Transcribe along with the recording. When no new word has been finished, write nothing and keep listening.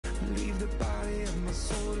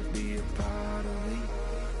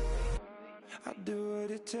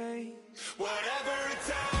takes. Whatever it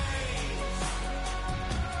takes.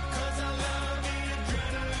 'Cause I love the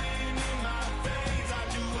adrenaline in my veins. I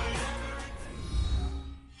do whatever it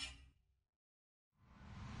takes.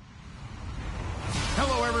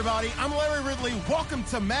 Hello, everybody. I'm Larry Ridley. Welcome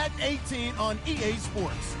to Madden 18 on EA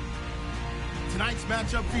Sports. Tonight's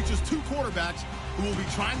matchup features two quarterbacks who will be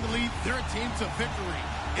trying to lead their team to victory.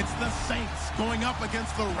 It's the Saints going up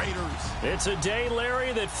against the Raiders. It's a day,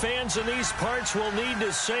 Larry, that fans in these parts will need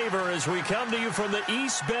to savor as we come to you from the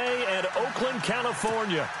East Bay and Oakland,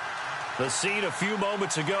 California. The scene a few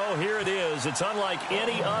moments ago, here it is. It's unlike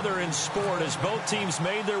any other in sport as both teams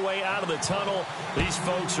made their way out of the tunnel. These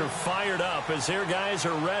folks are fired up as their guys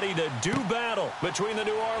are ready to do battle between the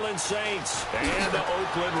New Orleans Saints and the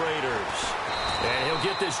Oakland Raiders. And he'll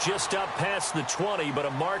get this just up past the 20, but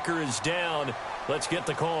a marker is down. Let's get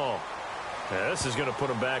the call. Yeah, this is going to put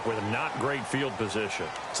them back with not great field position.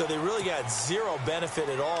 So they really got zero benefit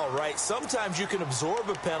at all, right? Sometimes you can absorb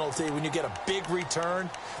a penalty when you get a big return.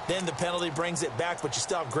 Then the penalty brings it back, but you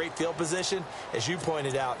still have great field position. As you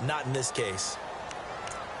pointed out, not in this case.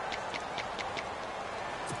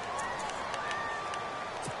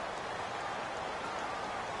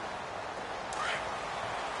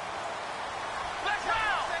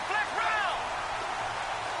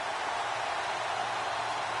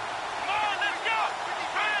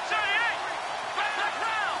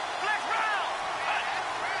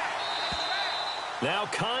 Now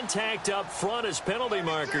contact up front as penalty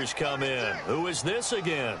markers come in. Who is this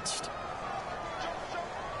against?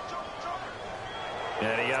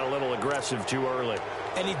 And he got a little aggressive too early.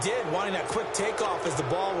 And he did, wanting that quick takeoff as the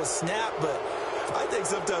ball was snapped. But I think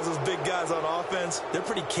sometimes those big guys on offense, they're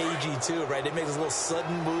pretty cagey too, right? They make those little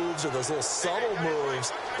sudden moves or those little subtle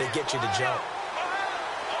moves that get you to jump.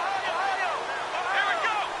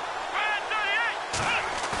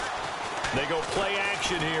 They go play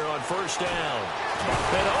action here on first down.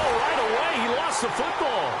 And right away, he lost the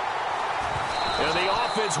football. And the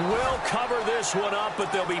offense will cover this one up,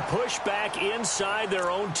 but they'll be pushed back inside their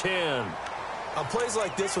own 10. On plays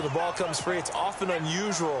like this where the ball comes free, it's often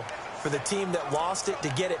unusual for the team that lost it to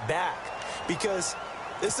get it back. Because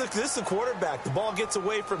this is a quarterback. The ball gets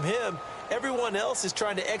away from him. Everyone else is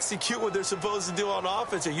trying to execute what they're supposed to do on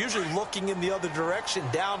offense. They're usually looking in the other direction,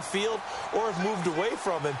 downfield, or have moved away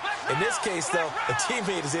from him. In this case, though, a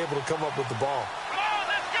teammate is able to come up with the ball.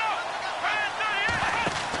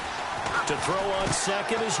 To throw on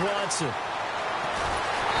second is Watson.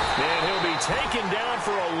 And he'll be taken down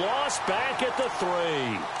for a loss back at the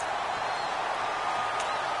 3.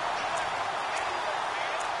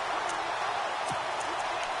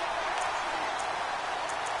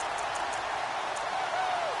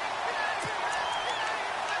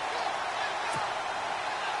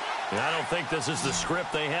 I don't think this is the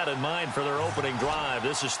script they had in mind for their opening drive.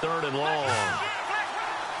 This is 3rd and long.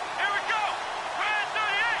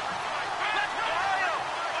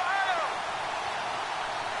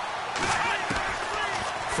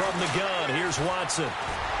 From the gun, here's Watson.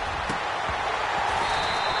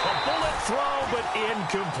 A bullet throw, but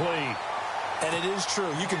incomplete. And it is true.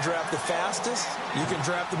 You can draft the fastest. You can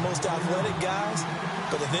draft the most athletic guys.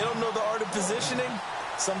 But if they don't know the art of positioning,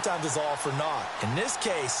 sometimes it's all for naught. In this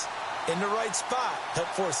case, in the right spot,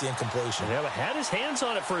 helped force the incompletion. Yeah, but had his hands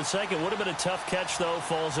on it for a second. Would have been a tough catch, though.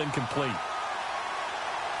 Falls incomplete.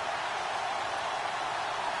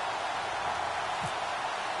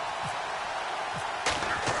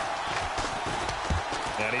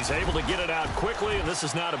 And he's able to get it out quickly, and this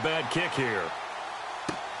is not a bad kick here.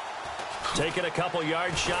 Taking a couple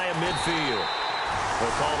yards shy of midfield.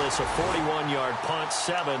 We'll call this a 41-yard punt,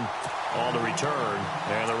 7 on the return.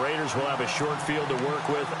 And the Raiders will have a short field to work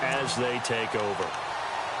with as they take over.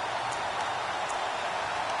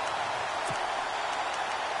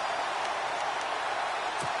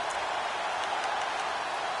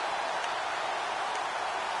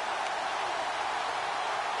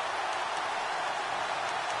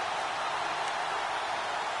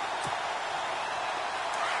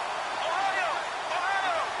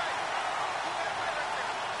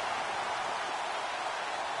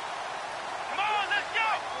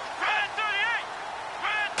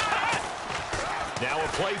 Now a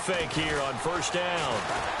play fake here on first down.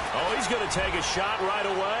 Oh, he's going to take a shot right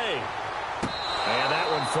away. And that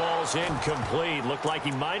one falls incomplete. Looked like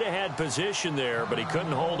he might have had position there, but he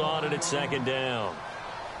couldn't hold on it at 2nd down.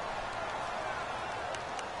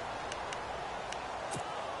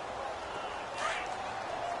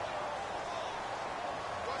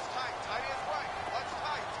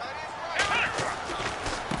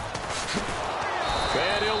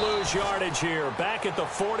 And he'll lose yardage here, back at the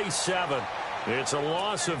 47. It's a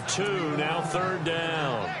loss of 2, now 3rd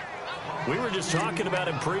down. We were just talking about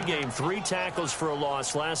him pregame, 3 tackles for a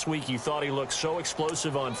loss. Last week you thought he looked so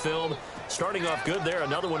explosive on film. Starting off good there,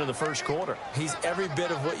 another one in the first quarter. He's every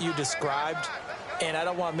bit of what you described, and I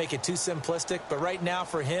don't want to make it too simplistic, but right now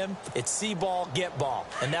for him, it's see ball, get ball.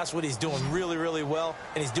 And that's what he's doing really, really well,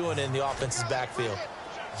 and he's doing it in the offense's backfield.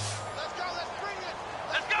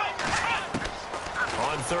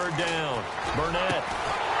 On 3rd down, Burnett.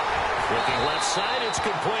 Looking left side, it's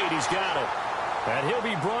complete. He's got it. And he'll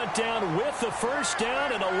be brought down with the 1st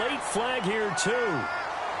down and a late flag here, too.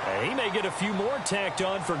 And he may get a few more tacked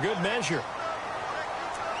on for good measure.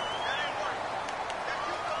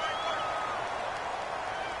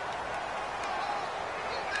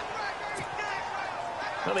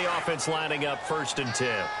 Well, the offense lining up 1st and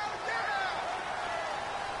 10.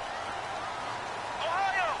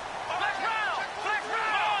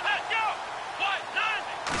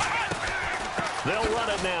 They'll run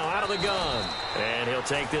it now out of the gun. And he'll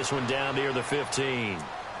take this one down near the 15.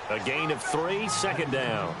 A gain of 3, 2nd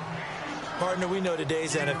down. Partner, we know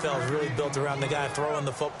today's NFL is really built around the guy throwing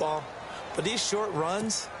the football. But these short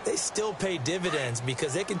runs, they still pay dividends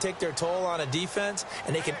because they can take their toll on a defense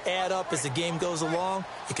and they can add up as the game goes along.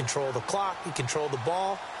 You control the clock, you control the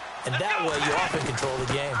ball, and that way you often control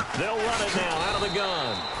the game. They'll run it now out of the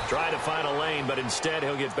gun. Try to find a lane, but instead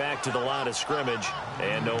he'll get back to the line of scrimmage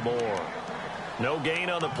and no more. No gain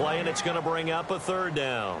on the play, and it's going to bring up a 3rd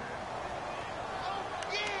down.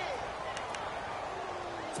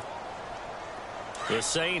 The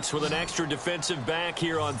Saints with an extra defensive back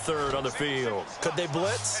here on 3rd on the field. Could they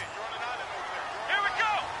blitz? Here we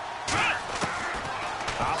go.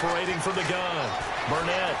 Operating from the gun,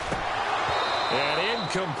 Burnett. And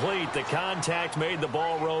incomplete. The contact made the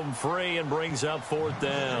ball roam free and brings up 4th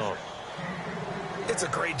down. It's a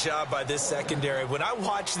great job by this secondary. When I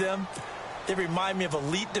watch them, they remind me of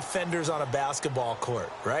elite defenders on a basketball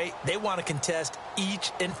court, right? They want to contest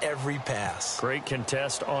each and every pass. Great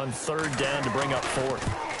contest on 3rd down to bring up 4th.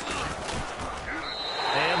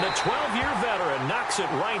 And the 12-year veteran knocks it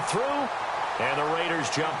right through. And the Raiders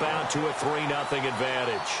jump out to a 3-0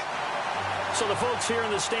 advantage. So the folks here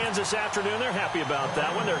in the stands this afternoon, they're happy about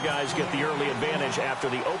that one. Their guys get the early advantage after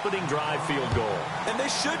the opening drive field goal. And they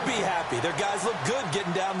should be happy. Their guys look good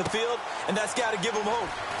getting down the field, and that's got to give them hope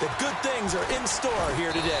that good things are in store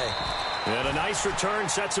here today. And a nice return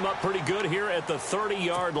sets them up pretty good here at the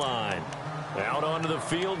 30-yard line. Out onto the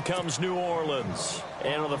field comes New Orleans.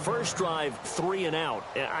 And on the first drive, 3 and out.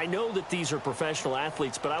 I know that these are professional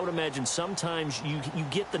athletes, but I would imagine sometimes you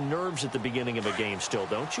get the nerves at the beginning of a game still,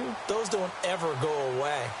 don't you? Those don't ever go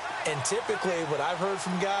away. And typically what I've heard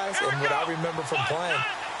from guys and what I remember from playing,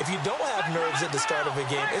 if you don't have nerves at the start of a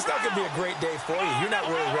game, it's not going to be a great day for you. You're not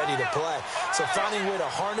really ready to play. So finding a way to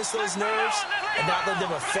harness those nerves and not let them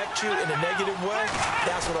affect you in a negative way,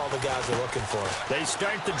 that's what all the guys are looking for. They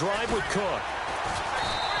start the drive with Cook.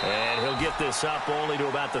 And he'll get this up only to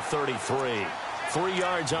about the 33. 3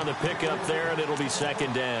 yards on the pickup there, and it'll be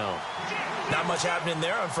 2nd down. Not much happening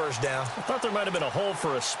there on 1st down. I thought there might have been a hole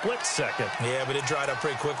for a split second. Yeah, but it dried up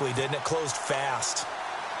pretty quickly, didn't it? Closed fast.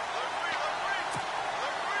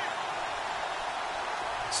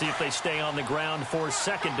 See if they stay on the ground for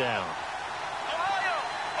 2nd down.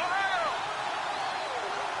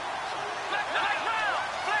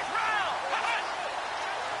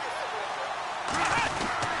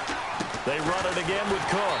 They run it again with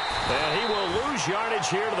Cook. And he will lose yardage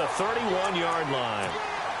here to the 31-yard line.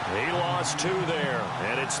 He lost 2 there,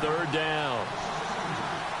 and it's 3rd down.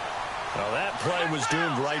 Well, that play was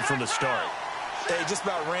doomed right from the start. They just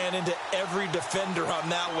about ran into every defender on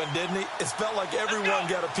that one, didn't he? It felt like everyone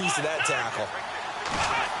got a piece of that tackle.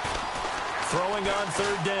 Throwing on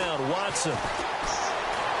 3rd down, Watson.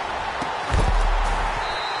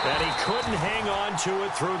 And he couldn't hang on to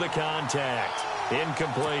it through the contact.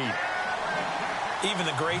 Incomplete. Even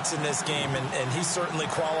the greats in this game, and he certainly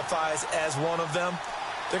qualifies as one of them,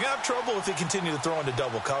 they're going to have trouble if they continue to throw into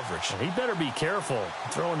double coverage. He better be careful.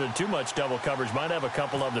 Throwing into too much double coverage might have a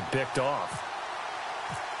couple of them picked off.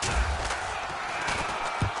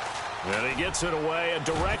 And he gets it away, a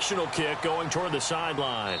directional kick going toward the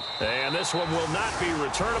sideline. And this one will not be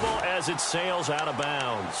returnable as it sails out of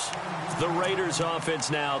bounds. The Raiders offense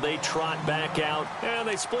now, they trot back out, and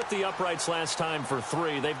they split the uprights last time for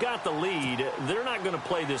 3. They've got the lead. They're not going to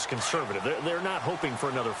play this conservative. They're not hoping for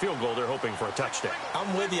another field goal. They're hoping for a touchdown.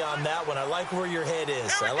 I'm with you on that one. I like where your head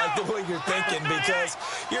is. I like the way you're thinking because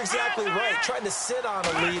you're exactly right. Trying to sit on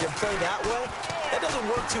a lead and play that way, that doesn't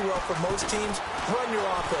work too well for most teams. Run your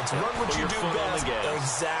offense. Run what you do best.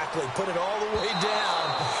 Exactly. Put it all the way down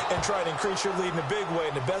and try to increase your lead in a big way.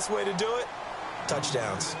 And the best way to do it,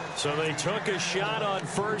 touchdowns. So they took a shot on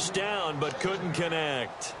first down but couldn't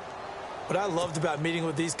connect. What I loved about meeting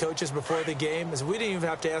with these coaches before the game is we didn't even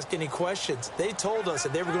have to ask any questions. They told us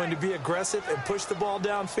that they were going to be aggressive and push the ball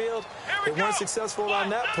downfield. They weren't successful on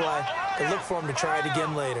that play. They look for them to try it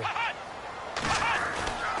again later.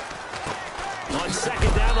 On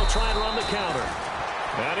second down, they'll try and run the counter.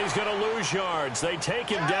 And he's going to lose yards. They take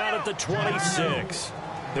him down at the 26.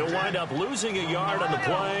 He'll wind up losing a yard on the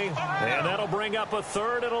play, and that'll bring up a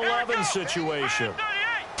 3rd and 11 situation.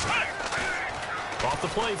 Off the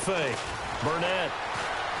play fake. Burnett.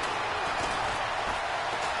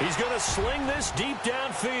 He's going to sling this deep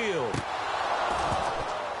downfield.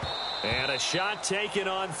 And a shot taken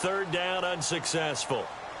on 3rd down, unsuccessful.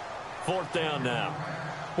 4th down now.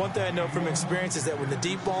 One thing I know from experience is that when the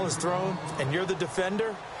deep ball is thrown and you're the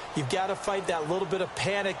defender, you've got to fight that little bit of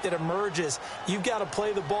panic that emerges. You've got to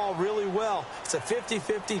play the ball really well. It's a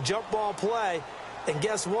 50-50 jump ball play. And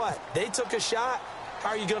guess what? They took a shot. How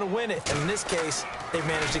are you going to win it? And in this case, they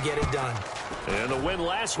managed to get it done. And the win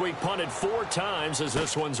last week punted 4 times as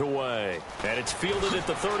this one's away. And it's fielded at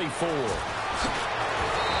the 34.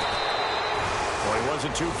 Well, he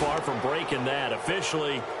wasn't too far from breaking that.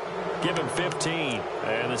 Officially, give him 15.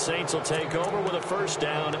 And the Saints will take over with a 1st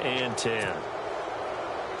down and 10.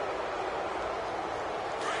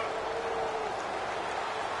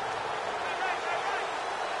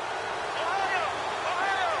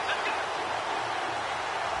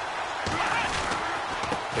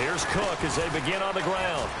 Here's Cook as they begin on the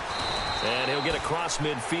ground. And he'll get across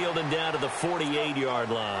midfield and down to the 48-yard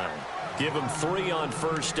line. Give him 3 on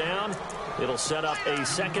 1st down. It'll set up a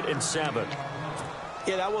 2nd and 7.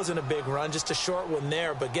 Yeah, that wasn't a big run, just a short one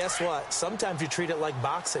there. But guess what? Sometimes you treat it like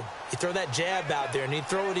boxing. You throw that jab out there, and you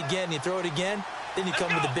throw it again, you throw it again, then you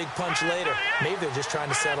come with a big punch later. Maybe they're just trying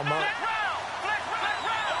to set them up.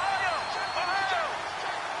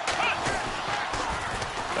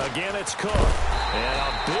 Again, it's Cook. And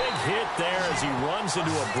a big hit there as he runs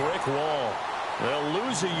into a brick wall. They'll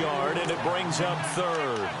lose a yard, and it brings up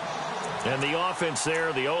 3rd. And the offense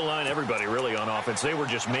there, the O-line, everybody really on offense, they were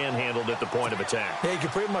just manhandled at the point of attack. Yeah, you could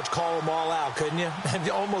pretty much call them all out, couldn't you?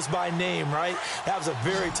 Almost by name, right? That was a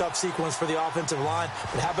very tough sequence for the offensive line.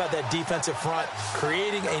 But how about that defensive front?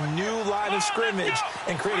 Creating a new line of scrimmage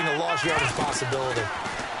and creating a lost yardage possibility.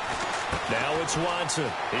 Now it's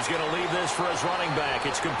Watson. He's going to leave this for his running back.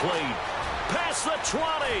 It's complete. Past the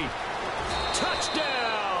 20.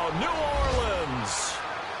 Touchdown, New Orleans.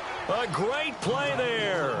 A great play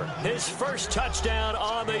there. His first touchdown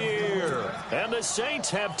on the year. And the Saints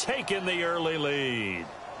have taken the early lead.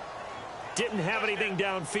 Didn't have anything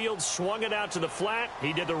downfield, swung it out to the flat.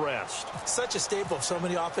 He did the rest. Such a staple of so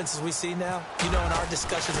many offenses we see now. You know, in our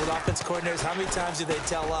discussions with offense coordinators, how many times do they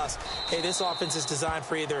tell us, hey, this offense is designed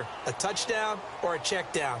for either a touchdown or a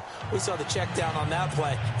check down. We saw the check down on that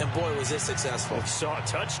play, and boy, was it successful. We saw a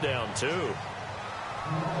touchdown, too.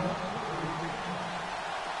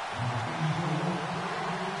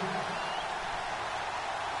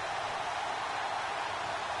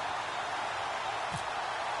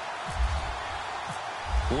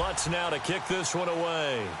 Lutz now to kick this one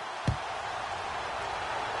away.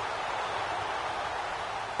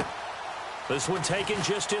 This one taken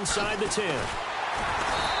just inside the 10.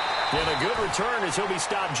 And a good return as he'll be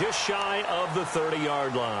stopped just shy of the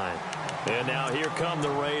 30-yard line. And now here come the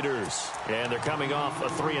Raiders. And they're coming off a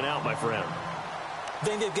 3-and-out, my friend. I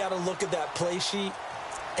think they've got to look at that play sheet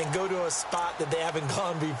and go to a spot that they haven't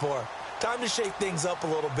gone before. Time to shake things up a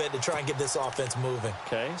little bit to try and get this offense moving.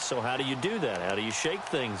 Okay, so how do you do that? How do you shake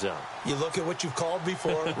things up? You look at what you've called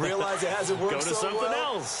before, realize it hasn't worked Go to so something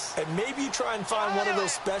well, else. and maybe you try and find one of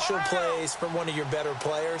those special plays from one of your better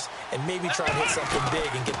players, and maybe try and hit something big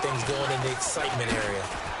and get things going in the excitement area.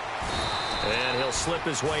 And he'll slip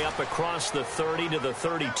his way up across the 30 to the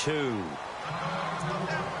 32.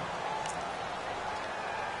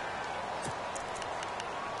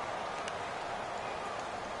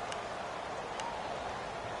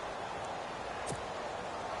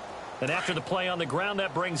 And after the play on the ground,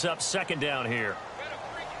 that brings up 2nd down here.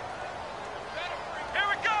 Here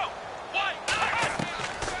we go.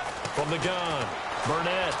 From the gun,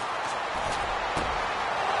 Burnett.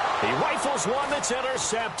 He rifles one that's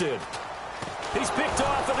intercepted. He's picked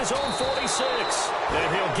off at his own 46.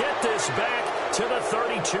 And he'll get this back to the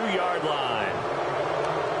 32-yard line.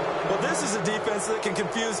 Well, this is a defense that can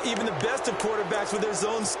confuse even the best of quarterbacks with their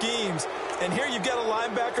zone schemes. And here you've got a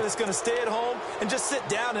linebacker that's going to stay at home and just sit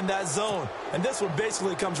down in that zone. And this one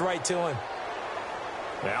basically comes right to him.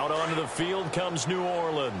 Out onto the field comes New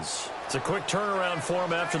Orleans. It's a quick turnaround for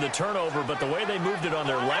them after the turnover, but the way they moved it on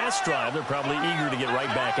their last drive, they're probably eager to get right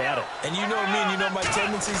back at it. And you know me, and you know my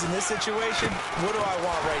tendencies in this situation. What do I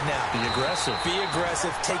want right now? Be aggressive. Be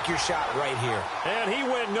aggressive. Take your shot right here. And he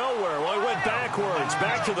went nowhere. Well, he went backwards,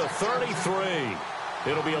 back to the 33.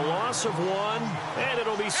 It'll be a loss of 1, and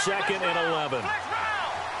it'll be 2nd and 11.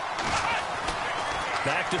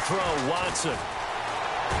 Back to throw, Watson.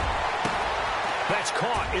 That's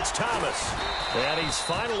caught. It's Thomas. And he's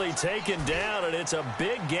finally taken down, and it's a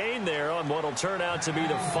big gain there on what will turn out to be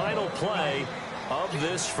the final play of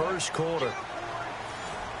this first quarter.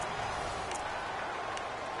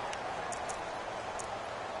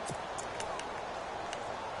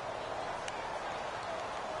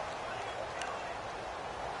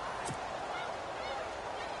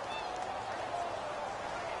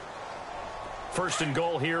 First and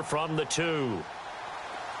goal here from the 2.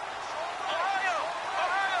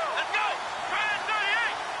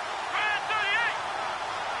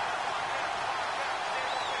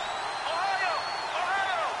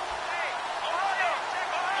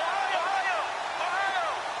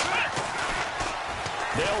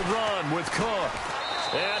 They'll run with Cook.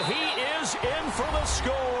 And he is in for the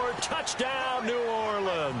score. Touchdown, New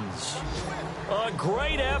Orleans. A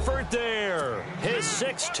great effort there. His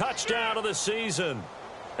 6th touchdown of the season.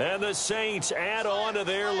 And the Saints add on to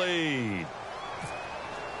their lead.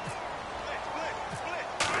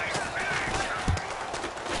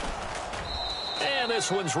 And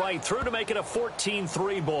this one's right through to make it a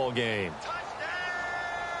 14-3 ball game.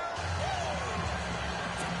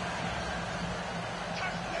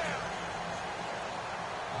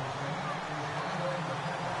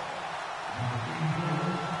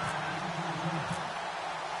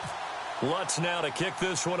 Lutz now to kick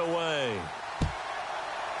this one away.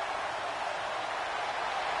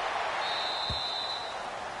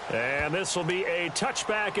 And this will be a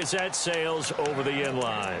touchback as that sails over the end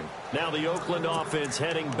line. Now the Oakland offense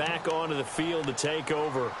heading back onto the field to take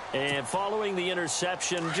over. And following the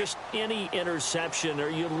interception, just any interception, are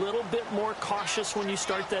you a little bit more cautious when you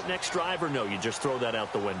start that next drive, or no, you just throw that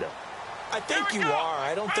out the window? I think you are.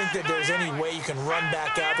 I don't think that there's any way you can run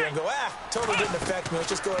back out there and go, totally didn't affect me. Let's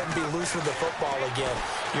just go ahead and be loose with the football again.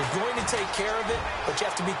 You're going to take care of it, but you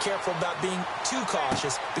have to be careful about being too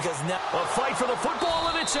cautious because now... A fight for the football,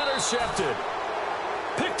 and it's intercepted.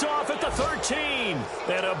 Picked off at the 13.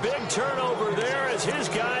 And a big turnover there as his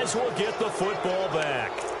guys will get the football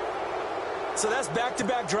back. So that's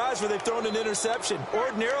back-to-back drives where they've thrown an interception.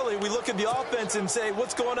 Ordinarily, we look at the offense and say,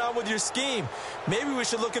 what's going on with your scheme? Maybe we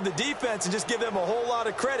should look at the defense and just give them a whole lot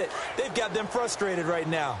of credit. They've got them frustrated right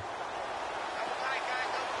now.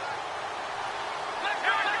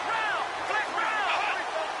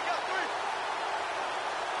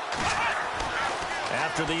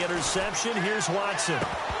 After the interception, here's Watson.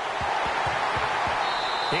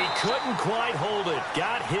 He couldn't quite hold it.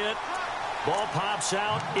 Got hit. Ball pops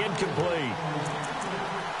out, incomplete.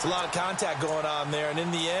 It's a lot of contact going on there, and in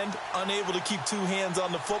the end, unable to keep 2 hands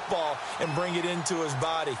on the football and bring it into his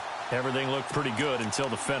body. Everything looked pretty good until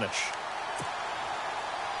the finish.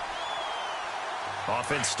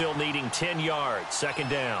 Offense still needing 10 yards, 2nd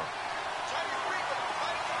down.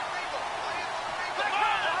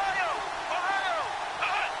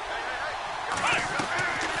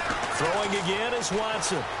 Throwing again is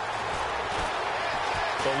Watson.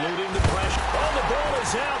 Eluding the pressure. Oh, the ball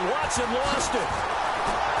is out. Watson lost it.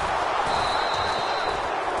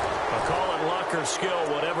 I'll call it luck or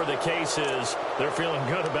skill, whatever the case is. They're feeling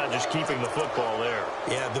good about just keeping the football there.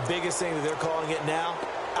 Yeah, the biggest thing that they're calling it now,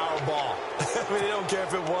 our ball. I mean, they don't care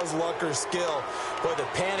if it was luck or skill. But the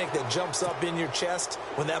panic that jumps up in your chest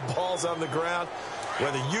when that ball's on the ground,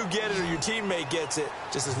 whether you get it or your teammate gets it,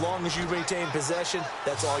 just as long as you retain possession,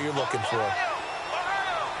 that's all you're looking for.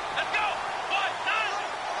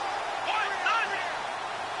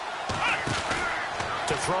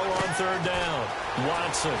 To throw on 3rd down.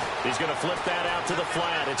 Watson. He's going to flip that out to the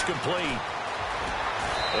flat. It's complete.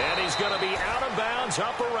 And he's going to be out of bounds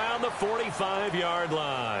up around the 45-yard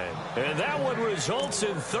line. And that one results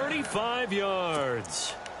in 35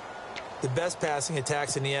 yards. The best passing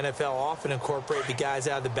attacks in the NFL often incorporate the guys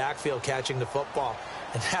out of the backfield catching the football.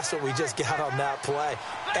 And that's what we just got on that play.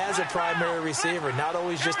 As a primary receiver, not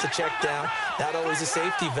always just a check down, not always a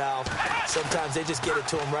safety valve. Sometimes they just get it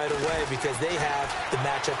to him right away because they have the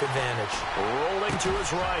matchup advantage. Rolling to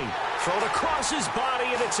his right. Thrown across his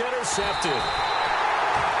body, and it's intercepted.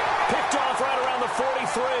 Picked off right around the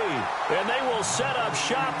 43. And they will set up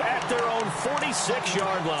shop at their own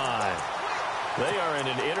 46-yard line. They are in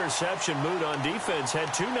an interception mood on defense.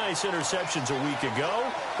 Had 2 nice interceptions a week ago.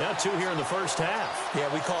 Now 2 here in the first half.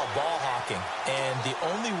 Yeah, we call it ball hawking. And the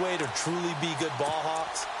only way to truly be good ball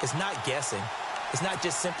hawks is not guessing. It's not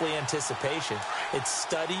just simply anticipation. It's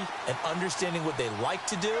study and understanding what they like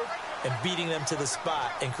to do and beating them to the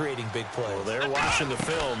spot and creating big plays. Well, they're watching the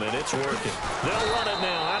film, and it's working. They'll run it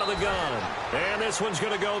now out of the gun. And this one's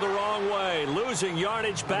going to go the wrong way, losing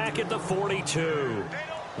yardage back at the 42.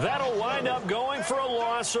 That'll wind up going for a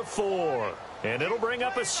loss of 4. And it'll bring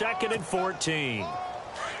up a 2nd and 14.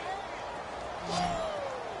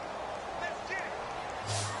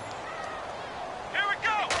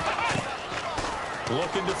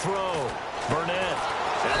 Looking to throw. Burnett.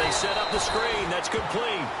 Now they set up the screen. That's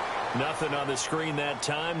complete. Nothing on the screen that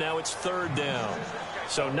time. Now it's 3rd down.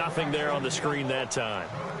 So nothing there on the screen that time.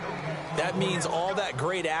 That means all that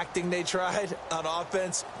great acting they tried on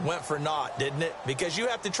offense went for naught, didn't it? Because you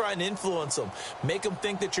have to try and influence them. Make them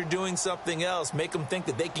think that you're doing something else. Make them think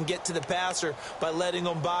that they can get to the passer by letting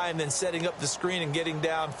them by and then setting up the screen and getting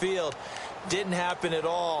downfield. Didn't happen at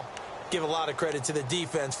all. Give a lot of credit to the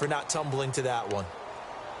defense for not tumbling to that one.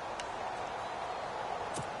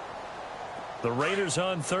 The Raiders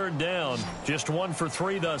on 3rd down. Just 1 for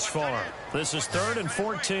 3 thus far. This is 3rd and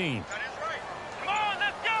 14.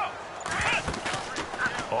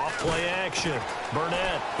 Off play action.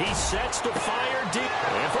 Burnett. He sets to fire deep.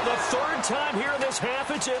 And for the 3rd time here in this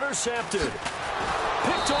half, it's intercepted.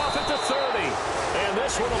 Picked off at the 30. And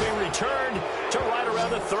this one will be returned to right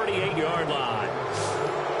around the 38-yard line.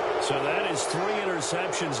 So that is 3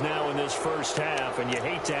 interceptions now in this first half. And you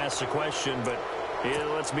hate to ask the question, but yeah,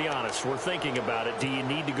 let's be honest. We're thinking about it. Do you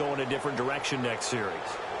need to go in a different direction next series?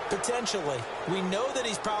 Potentially. We know that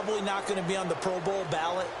he's probably not going to be on the Pro Bowl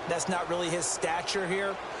ballot. That's not really his stature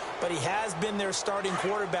here. But he has been their starting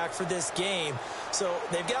quarterback for this game. So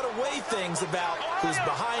they've got to weigh things about who's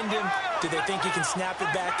behind him. Do they think he can snap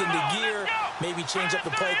it back into gear? Maybe change up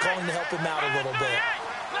the play calling to help him out a little bit.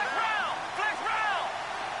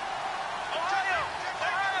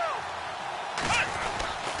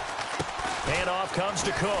 Handoff comes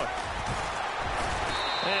to Cook.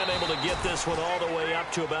 And able to get this one all the way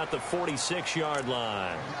up to about the 46-yard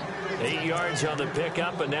line. 8 yards on the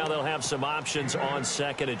pickup, and now they'll have some options on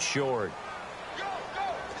 2nd and short.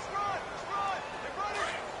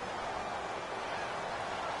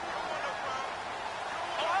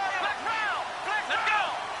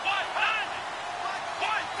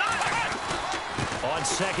 On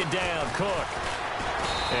 2nd down, Cook.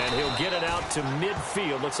 And he'll get it out to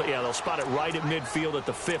midfield. Looks like, yeah, they'll spot it right at midfield at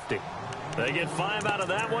the 50. They get 5 out of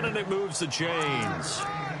that one, and it moves the chains.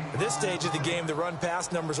 At this stage of the game, the run-pass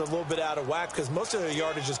numbers are a little bit out of whack because most of their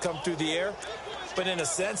yardage has come through the air. But in a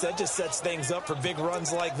sense, that just sets things up for big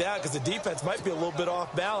runs like that because the defense might be a little bit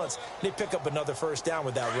off balance. They pick up another 1st down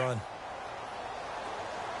with that run.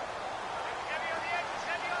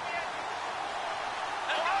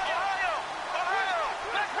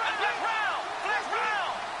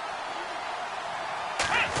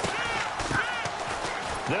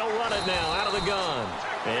 They'll run it now out of the gun.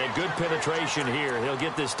 And good penetration here. He'll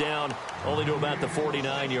get this down only to about the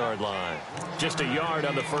 49-yard line. Just a yard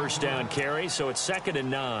on the 1st down carry, so it's 2nd and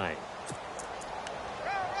 9.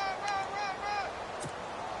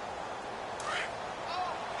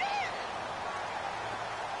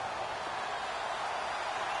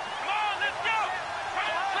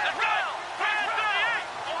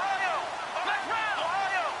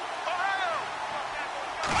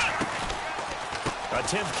 A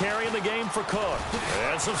 10th carry in the game for Cook.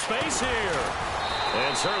 And some space here.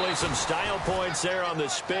 And certainly some style points there on the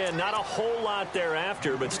spin. Not a whole lot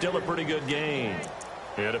thereafter, but still a pretty good gain.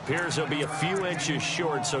 It appears he'll be a few inches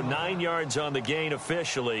short, so 9 yards on the gain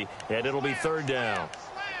officially, and it'll be 3rd down.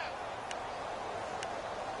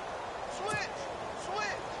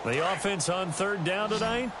 The offense on 3rd down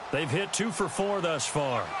tonight, they've hit 2 for 4 thus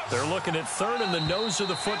far. They're looking at 3rd in the nose of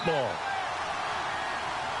the football.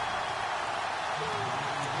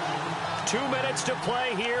 2 minutes to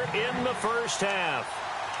play here in the first half.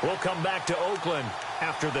 We'll come back to Oakland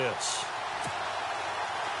after this.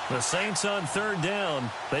 The Saints on 3rd down.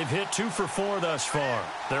 They've hit 2 for 4 thus far.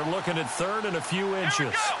 They're looking at 3rd and a few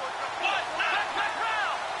inches.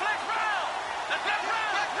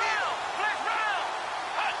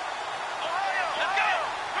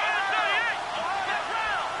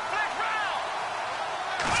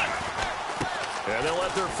 And they'll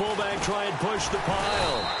let their fullback try and push the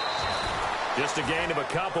pile. Just a gain of a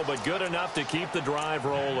couple, but good enough to keep the drive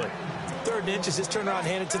rolling. 3rd and inches, just turn around,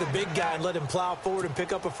 hand it to the big guy, and let him plow forward and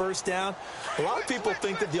pick up a 1st down. A lot of people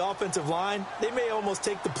think that the offensive line, they may almost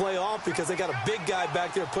take the play off because they got a big guy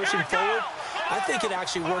back there pushing forward. I think it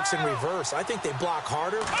actually works in reverse. I think they block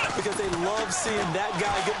harder because they love seeing that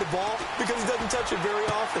guy get the ball because he doesn't touch it very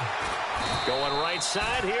often. Going right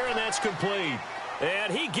side here, and that's complete.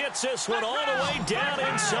 And he gets this one all the way down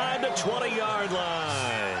inside the 20-yard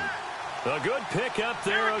line. A good pickup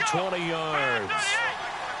there of 20 yards.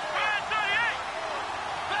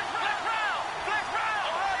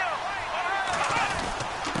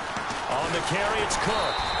 On the carry, it's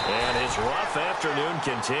Cook. And his rough afternoon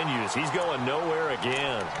continues. He's going nowhere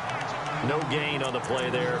again. No gain on the play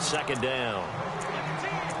there. Second down.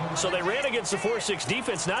 So they ran against the 4-6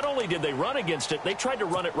 defense. Not only did they run against it, they tried to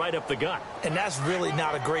run it right up the gut. And that's really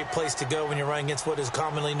not a great place to go when you're running against what is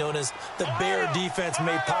commonly known as the Bear defense,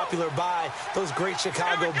 made popular by those great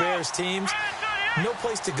Chicago Bears teams. No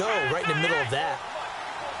place to go right in the middle of that.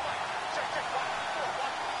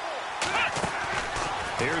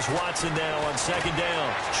 Here's Watson now on second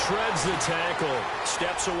down. Shreds the tackle.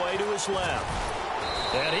 Steps away to his left.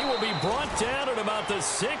 And he will be brought down at about the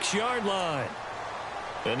 6-yard line.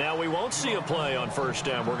 And now we won't see a play on first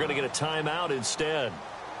down. We're going to get a timeout instead,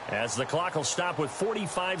 as the clock will stop with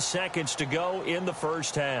 45 seconds to go in the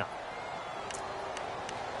first half.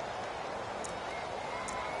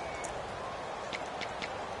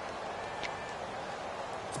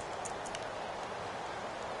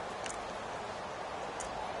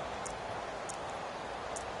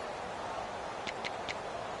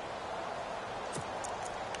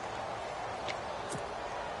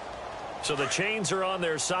 So the chains are on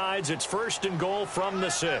their sides. It's first and goal from the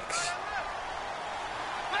 6.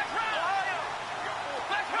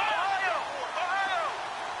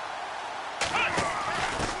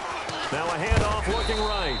 Now a handoff looking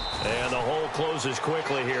right. And the hole closes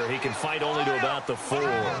quickly here. He can fight only to about the 4.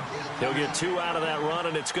 He'll get 2 out of that run,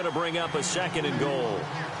 and it's going to bring up a second and goal.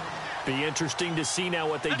 Be interesting to see now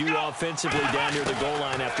what they do offensively down near the goal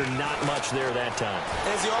line after not much there that time.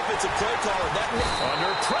 As the offensive play caller,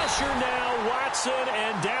 under pressure now, Watson,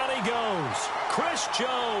 and down he goes. Chris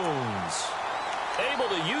Jones able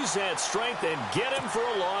to use that strength and get him for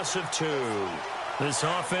a loss of 2. This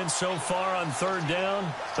offense so far on third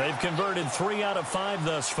down, they've converted 3 out of 5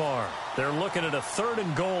 thus far. They're looking at a third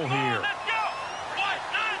and goal here.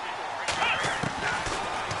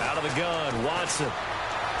 Out of the gun, Watson.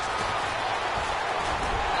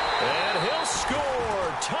 And he'll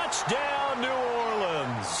score. Touchdown, New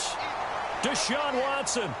Orleans. Deshaun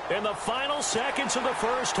Watson in the final seconds of the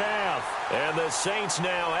first half. And the Saints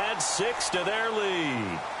now add 6 to their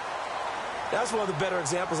lead. That's one of the better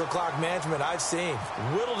examples of clock management I've seen.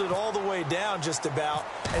 Whittled it all the way down just about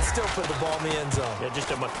and still put the ball in the end zone. Yeah,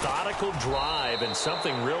 just a methodical drive and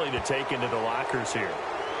something really to take into the lockers here.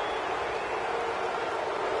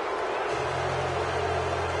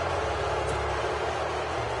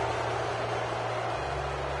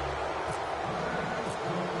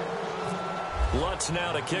 Lutz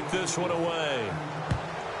now to kick this one away.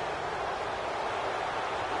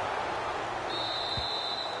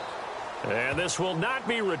 And this will not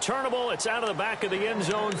be returnable. It's out of the back of the end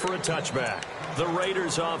zone for a touchback. The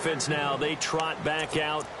Raiders offense now, they trot back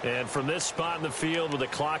out. And from this spot in the field with the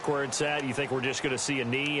clock where it's at, you think we're just going to see a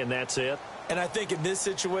knee and that's it? And I think in this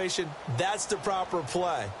situation, that's the proper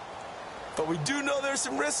play. But we do know there's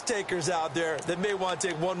some risk takers out there that may want to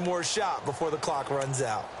take one more shot before the clock runs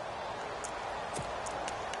out.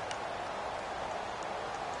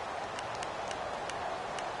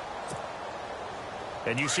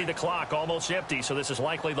 And you see the clock almost empty, so this is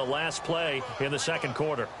likely the last play in the second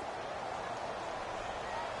quarter.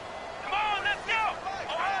 Come on, let's go!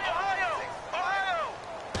 Ohio!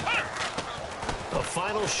 A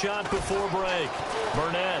final shot before break.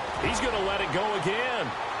 Burnett, he's going to let it go again.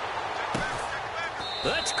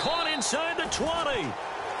 That's caught inside the 20.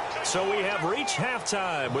 So we have reached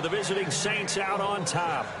halftime with the visiting Saints out on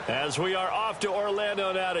top, as we are off to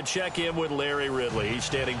Orlando now to check in with Larry Ridley. He's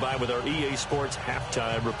standing by with our EA Sports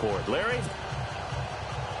halftime report. Larry?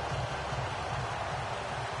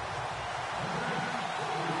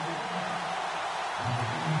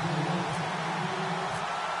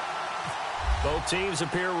 Both teams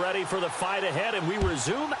appear ready for the fight ahead, and we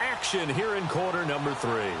resume action here in quarter number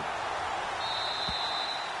 3.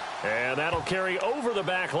 And that'll carry over the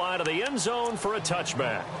back line of the end zone for a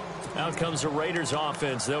touchback. Out comes the Raiders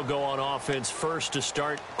offense. They'll go on offense first to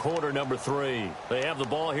start quarter number 3. They have the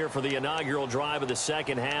ball here for the inaugural drive of the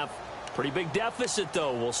second half. Pretty big deficit,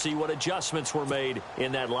 though. We'll see what adjustments were made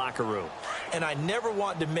in that locker room. And I never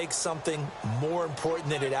want to make something more important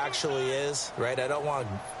than it actually is, right? I don't want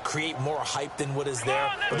to create more hype than what is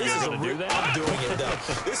there. But this is I'm doing it, though.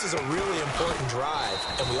 This is a really important drive.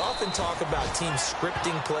 And we often talk about teams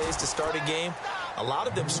scripting plays to start a game. A lot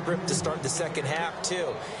of them script to start the second half,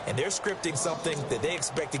 too. And they're scripting something that they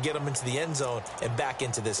expect to get them into the end zone and back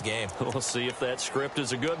into this game. We'll see if that script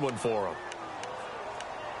is a good one for them.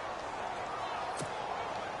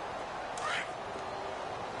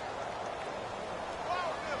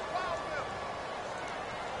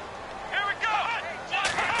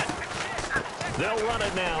 They'll run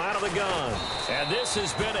it now out of the gun. And this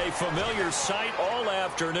has been a familiar sight all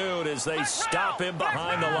afternoon as they stop him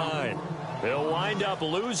behind the line. They'll wind up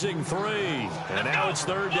losing 3. And now it's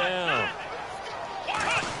third down.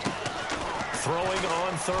 Throwing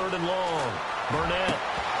on third and long. Burnett.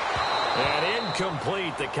 And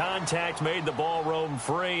incomplete. The contact made the ball roam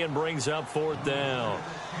free and brings up fourth down.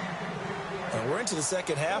 And we're into the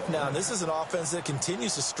second half now, and this is an offense that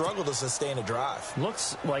continues to struggle to sustain a drive.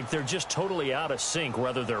 Looks like they're just totally out of sync,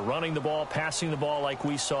 whether they're running the ball, passing the ball like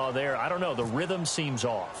we saw there. I don't know. The rhythm seems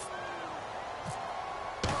off.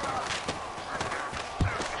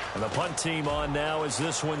 And the punt team on now as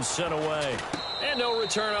this one's sent away. And no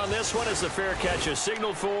return on this one as the fair catch is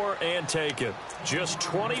signaled for and taken. Just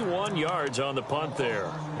 21 yards on the punt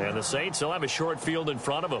there. And the Saints will have a short field in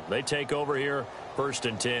front of them. They take over here, 1st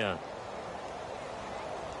and 10.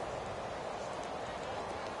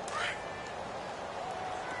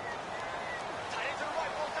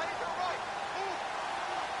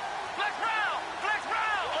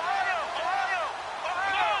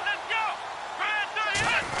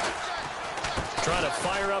 Trying to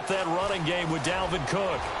fire up that running game with Dalvin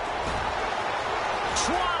Cook.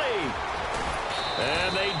 20.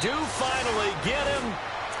 And they do finally get him,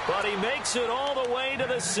 but he makes it all the way to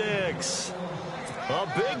the 6.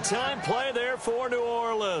 A big-time play there for New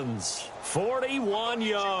Orleans. 41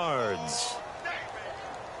 yards.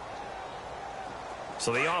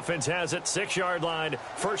 So the offense has it, 6-yard line,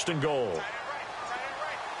 1st and goal.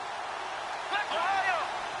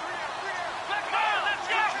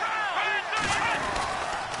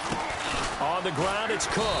 On the ground, it's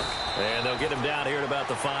Cook. And they'll get him down here at about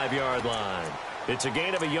the 5-yard line. It's a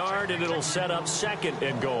gain of a yard, and it'll set up 2nd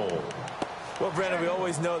and goal. Well, Brandon, we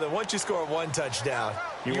always know that once you score 1 touchdown,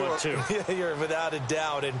 you want 2. You're without a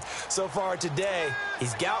doubt. And so far today,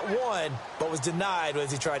 he's got 1, but was denied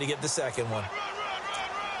as he tried to get the 2nd one.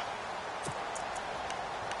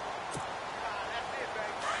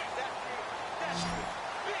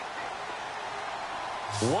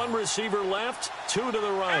 One receiver left, 2 to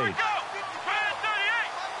the right.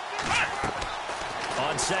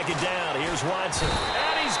 On 2nd down, here's Watson.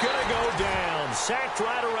 And he's going to go down. Sacked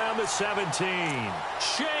right around the 17.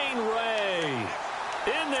 Shane Ray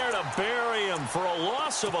in there to bury him for a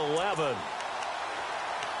loss of 11.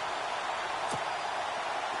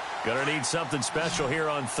 Going to need something special here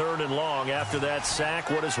on 3rd and long. After that sack,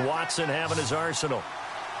 what does Watson have in his arsenal?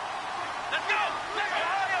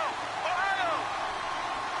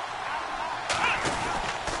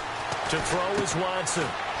 To throw is Watson.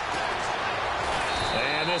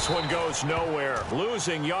 And this one goes nowhere.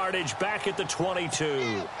 Losing yardage back at the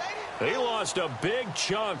 22. They lost a big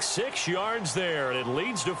chunk, 6 yards there, and it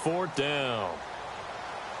leads to 4th down.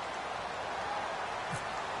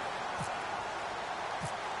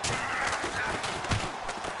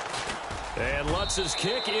 And Lutz's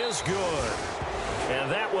kick is good. And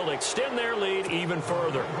that will extend their lead even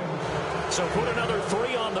further. So put another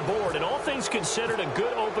 3 on the board, and all things considered, a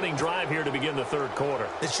good opening drive here to begin the 3rd quarter.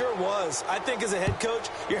 It sure was. I think as a head coach,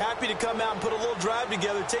 you're happy to come out and put a little drive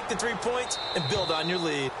together, take the 3 points, and build on your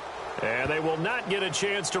lead. And they will not get a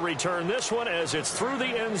chance to return this one as it's through the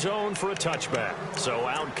end zone for a touchback. So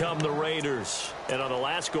out come the Raiders. And on the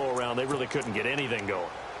last go-around, they really couldn't get anything going.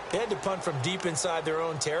 They had to punt from deep inside their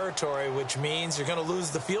own territory, which means you're going to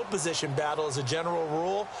lose the field position battle as a general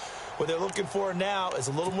rule. What they're looking for now is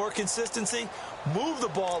a little more consistency, move the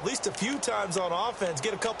ball at least a few times on offense,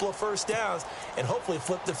 get a couple of 1st downs, and hopefully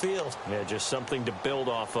flip the field. Yeah, just something to build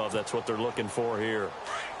off of. That's what they're looking for here.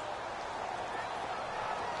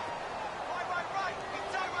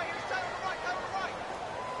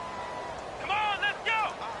 Come on, let's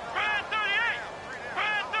go! Brand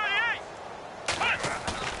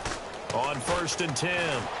 38! On 1st and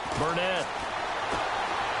 10, Burnett.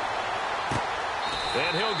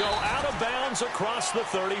 And he'll go out of bounds across the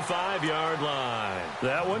 35-yard line.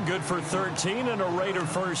 That one good for 13 and a Raider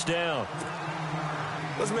 1st down.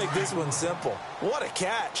 Let's make this one simple. What a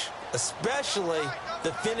catch, especially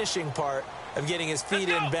the finishing part of getting his feet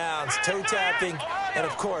in bounds, toe tapping, and,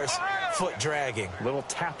 of course, foot dragging. Little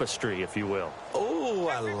tapestry, if you will. Oh,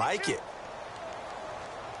 I like it.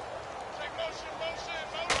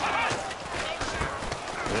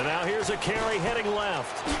 And now here's a carry heading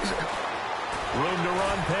left. Room to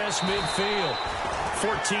run past midfield.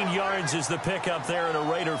 14 yards is the pickup there and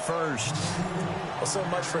a Raider first. Well, so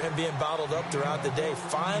much for him being bottled up throughout the day.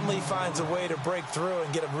 Finally finds a way to break through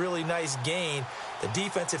and get a really nice gain. The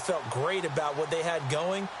defense had felt great about what they had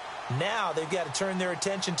going. Now they've got to turn their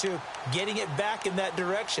attention to getting it back in that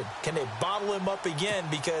direction. Can they bottle him up again?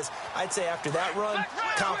 Because I'd say after that run,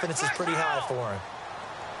 confidence is pretty high for him.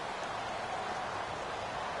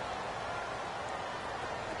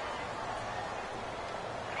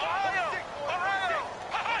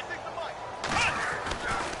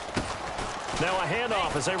 Now a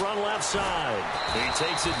handoff as they run left side. He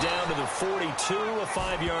takes it down to the 42, a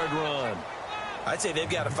 5-yard run. I'd say they've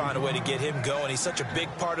got to find a way to get him going. He's such a big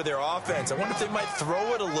part of their offense. I wonder if they might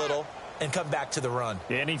throw it a little and come back to the run.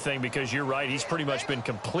 Anything, because you're right. He's pretty much been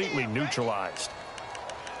completely neutralized.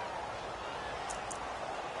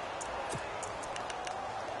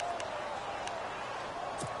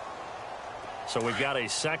 So we've got a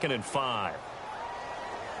 2nd and 5.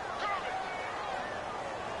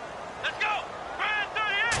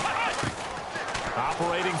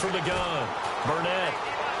 Operating from the gun. Burnett.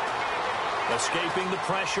 Escaping the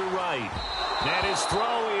pressure right. And his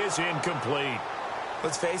throw is incomplete.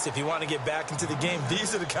 Let's face it, if you want to get back into the game,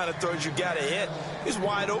 these are the kind of throws you got to hit. He's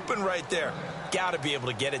wide open right there. Got to be able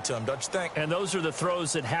to get it to him, don't you think? And those are the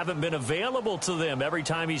throws that haven't been available to them every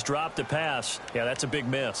time he's dropped a pass. Yeah, that's a big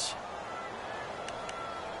miss.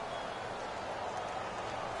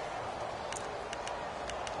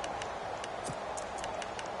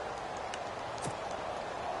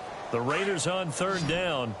 The Raiders on 3rd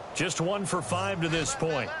down. Just 1 for 5 to this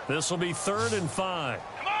point. This will be 3rd and 5.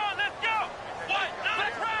 Come on, let's go. What?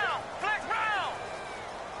 Flex round. Flex round.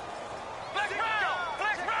 Flex round.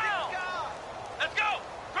 Flex round. Let's go.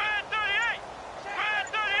 Grand 38. Grand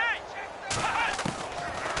 38.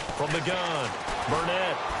 From the gun,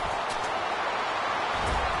 Burnett.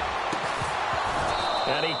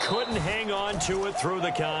 And he couldn't hang on to it through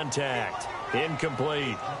the contact.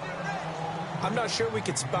 Incomplete. I'm not sure we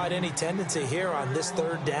could spot any tendency here on this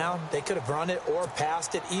 3rd down. They could have run it or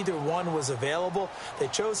passed it. Either one was available. They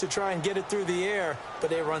chose to try and get it through the air,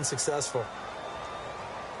 but they were unsuccessful.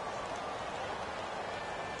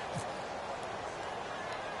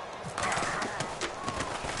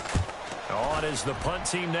 On is the punt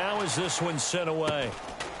team now as this one's sent away.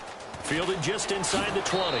 Fielded just inside the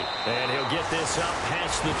 20. And he'll get this up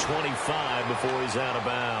past the 25 before he's out of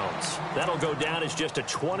bounds. That'll go down as just a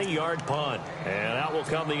 20-yard punt. And out will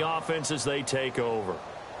come the offense as they take over.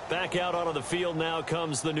 Back out onto the field now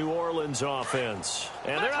comes the New Orleans offense.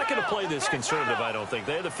 And they're not going to play this conservative, I don't think.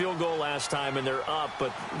 They had the field goal last time, and they're up,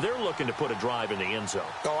 but they're looking to put a drive in the end zone.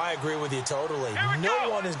 Oh, I agree with you totally. No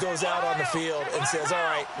one goes out on the field and says, all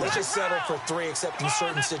right, let's just settle for 3, except in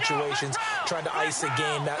certain situations, trying to ice a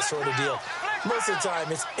game, that sort of deal. Most of the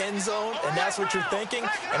time, it's end zone, and that's what you're thinking,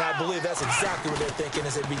 and I believe that's exactly what they're thinking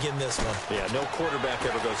as they begin this one. Yeah, no quarterback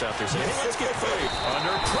ever goes out there saying, hey, let's get free.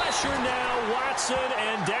 Under pressure now, Watson,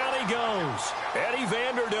 and down he goes. Eddie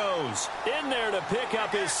Vanderdoes in there to pick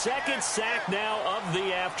up his 2nd sack now of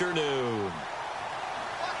the afternoon.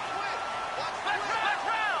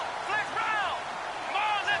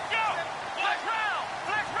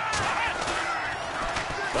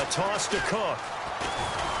 A toss to Cook.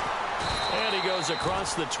 And he goes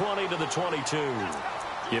across the 20 to the 22.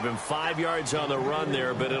 Give him 5 yards on the run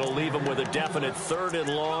there, but it'll leave him with a definite 3rd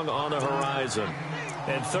and long on the horizon.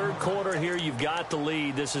 And 3rd quarter here, you've got the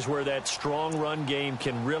lead. This is where that strong run game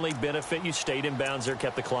can really benefit you. Stayed in bounds there,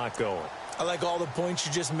 kept the clock going. I like all the points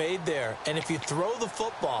you just made there. And if you throw the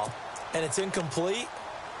football and it's incomplete,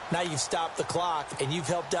 now you've stopped the clock and you've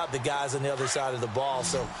helped out the guys on the other side of the ball.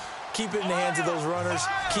 So keep it in the hands of those runners.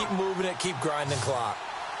 Keep moving it. Keep grinding clock.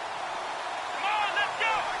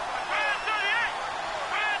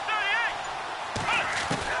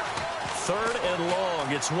 3rd and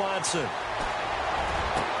long. It's Watson.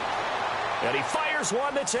 And he fires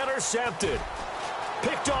one that's intercepted.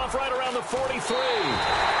 Picked off right around the 43.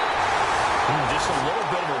 Just a little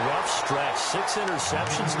bit of a rough stretch. 6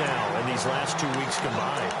 interceptions now in these last 2 weeks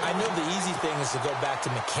combined. I know the easy thing is to go back to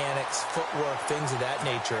mechanics, footwork, things of that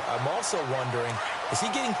nature. I'm also wondering, is he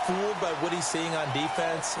getting fooled by what he's seeing on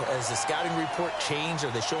defense? Has the scouting report changed?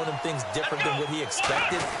 Are they showing him things different than what he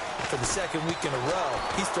expected? For the 2nd week in a row,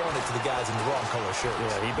 he's throwing it to the guys in the wrong color shirts.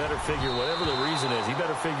 Yeah, he better figure, whatever the reason is, he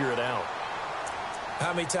better figure it out.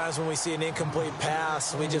 How many times when we see an incomplete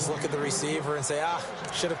pass, we just look at the receiver and say,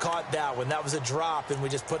 should have caught that one. That was a drop, and we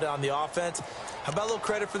just put it on the offense. How about a little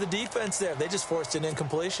credit for the defense there? They just forced an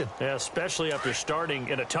incompletion. Yeah, especially after starting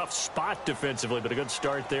in a tough spot defensively, but a good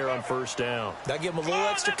start there on first down. That give them a little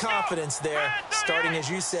extra confidence there, starting, as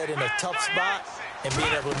you said, in a tough spot and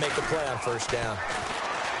being able to make a play on first down.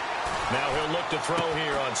 Now he'll look to throw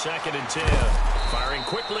here on 2nd and 10. Firing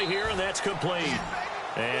quickly here, and that's complete.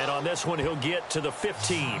 And on this one, he'll get to the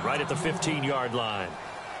 15, right at the 15-yard line.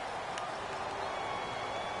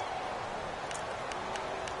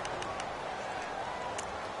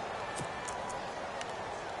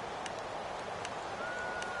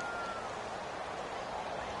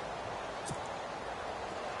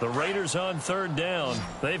 The Raiders on 3rd down.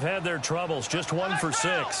 They've had their troubles, just 1 for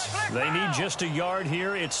 6. They need just a yard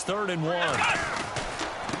here. It's 3rd and 1. Now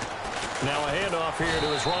a handoff here to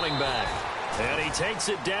his running back. And he takes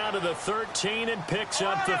it down to the 13 and picks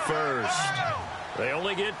up the first. They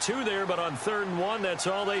only get 2 there, but on 3rd and 1, that's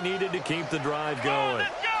all they needed to keep the drive going.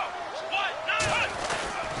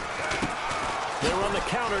 They run the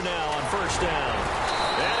counter now on 1st down.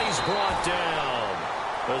 And he's brought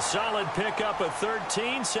down. A solid pickup of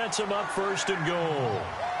 13 sets him up 1st and goal.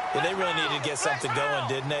 Yeah, they really needed to get something going,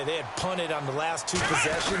 didn't they? They had punted on the last 2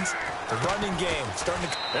 possessions. The running game starting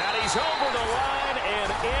to... And he's over the line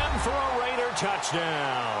and in for a Raider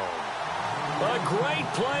touchdown. A great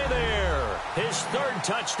play there. His 3rd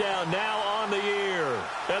touchdown now on the year.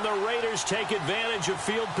 And the Raiders take advantage of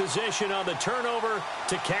field position on the turnover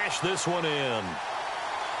to cash this one in.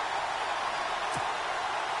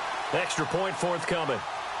 Extra point forthcoming.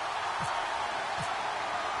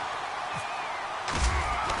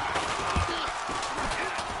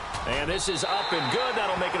 And this is up and good.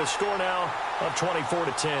 That'll make it a score now of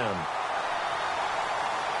 24-10.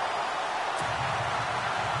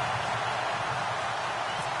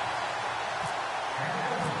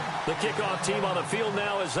 The kickoff team on the field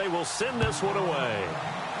now as they will send this one away.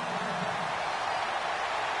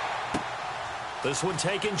 This one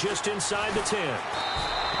taken just inside the 10.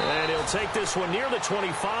 And he'll take this one near the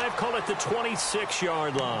 25, call it the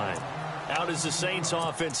 26-yard line. Out is the Saints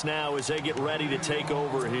offense now as they get ready to take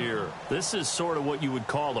over here. This is sort of what you would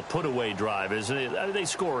call a put-away drive, isn't it? I mean, they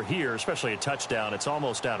score here, especially a touchdown. It's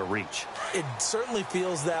almost out of reach. It certainly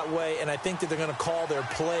feels that way, and I think that they're going to call their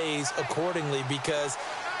plays accordingly because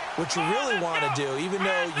what you really want to do, even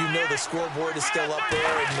though you know the scoreboard is still up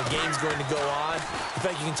there and the game's going to go on, in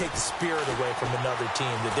fact, you can take the spirit away from another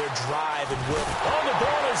team, that their drive and will. Oh, the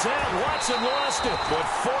ball is out. Watson lost it. But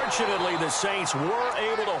fortunately, the Saints were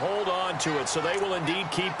able to hold on to it, so they will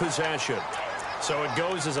indeed keep possession. So it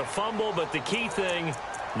goes as a fumble, but the key thing,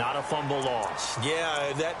 not a fumble loss.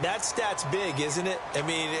 Yeah, that stat's big, isn't it? I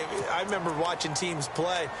mean, I remember watching teams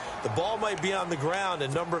play. The ball might be on the ground a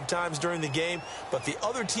number of times during the game, but the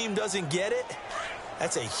other team doesn't get it.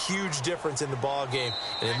 That's a huge difference in the ball game.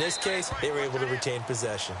 And in this case, they were able to retain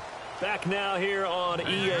possession. Back now here on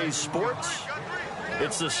EA Sports.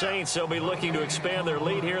 It's the Saints. They'll be looking to expand their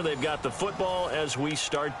lead here. They've got the football as we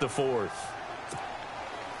start the 4th.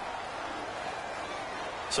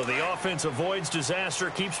 So the offense avoids disaster,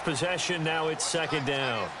 keeps possession. Now it's 2nd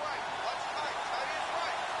down.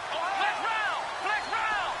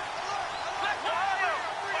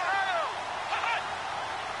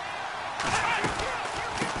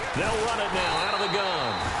 They'll run it now out of the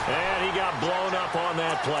gun. And he got blown up on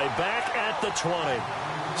that play. Back at the 20.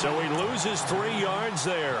 So he loses 3 yards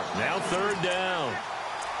there. Now 3rd down.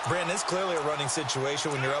 Brandon, it's clearly a running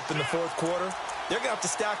situation when you're up in the 4th quarter. They're going to have to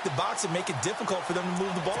stack the box and make it difficult for them to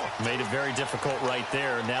move the ball. Made it very difficult right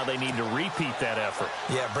there. Now they need to repeat that effort.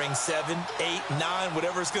 Yeah, bring 7, 8, 9,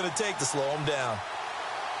 whatever it's going to take to slow them down.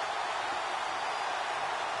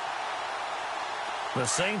 The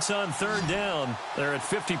Saints on 3rd down. They're at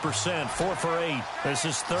 50%, 4 for 8. This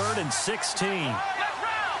is 3rd and 16.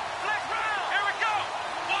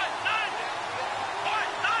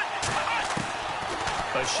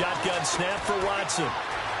 A shotgun snap for Watson.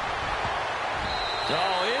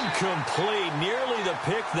 Oh, incomplete. Nearly the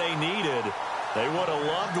pick they needed. They would have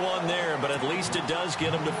loved one there, but at least it does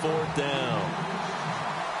get them to 4th down.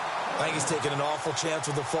 I think he's taking an awful chance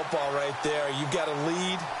with the football right there. You've got to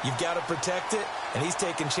lead. You've got to protect it. And he's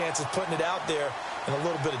taking chances putting it out there in a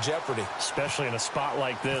little bit of jeopardy. Especially in a spot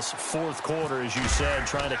like this, 4th quarter, as you said,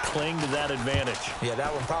 trying to cling to that advantage. Yeah,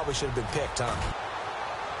 that one probably should have been picked, huh?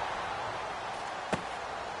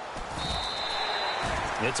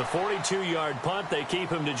 It's a 42-yard punt. They keep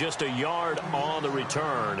him to just a yard on the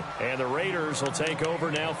return. And the Raiders will take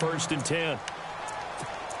over now 1st and 10.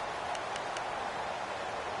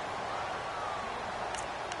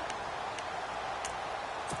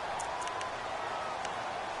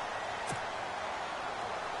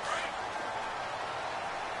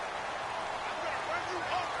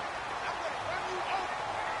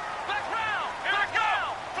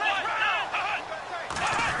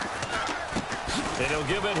 And he'll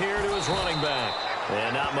give it here to his running back.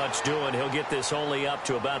 And not much doing. He'll get this only up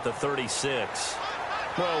to about the 36.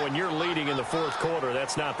 Well, when you're leading in the fourth quarter,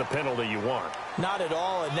 that's not the penalty you want. Not at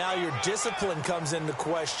all, and now your discipline comes into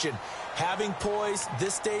question. Having poise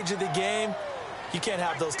this stage of the game, you can't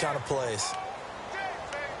have those kind of plays.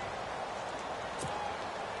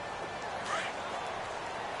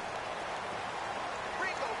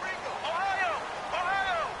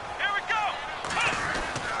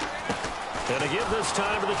 And to give this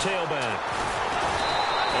time to the tailback.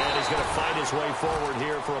 And he's going to fight his way forward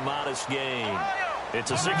here for a modest gain.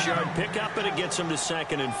 It's a 6-yard pickup, and it gets him to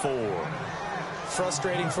 2nd and 4.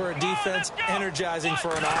 Frustrating for a defense, energizing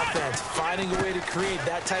for an offense. Finding a way to create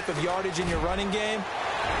that type of yardage in your running game,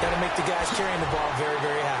 that'll make the guys carrying the ball very,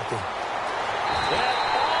 very happy. And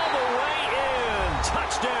all the way in.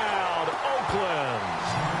 Touchdown, Oakland.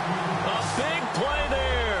 A big play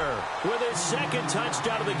there with his 2nd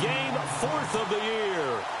touchdown of the game, 4th of the year.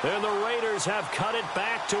 And the Raiders have cut it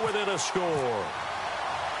back to within a score.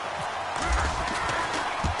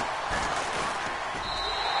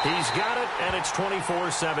 He's got it, and it's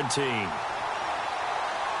 24-17.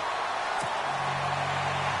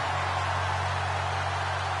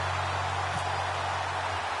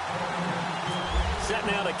 Set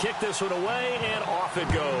now to kick this one away, and off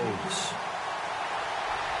it goes.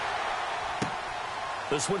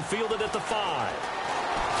 This one fielded at the 5.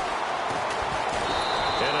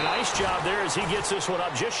 And a nice job there as he gets this one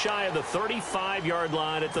up just shy of the 35-yard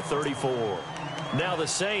line at the 34. Now the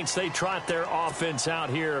Saints, they trot their offense out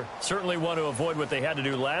here. Certainly want to avoid what they had to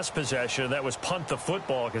do last possession. That was punt the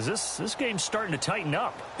football, because this game's starting to tighten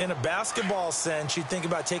up. In a basketball sense, you think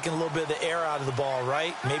about taking a little bit of the air out of the ball,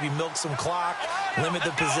 right? Maybe milk some clock, limit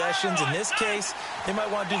the possessions. In this case, they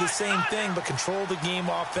might want to do the same thing, but control the game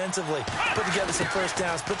offensively. Put together some first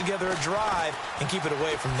downs, put together a drive, and keep it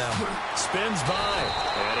away from them. Spins by,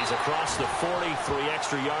 and he's across the 40, 3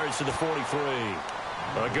 extra yards to the 43.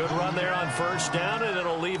 A good run there on first down, and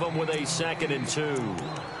it'll leave them with a 2nd and 2.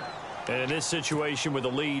 And in this situation with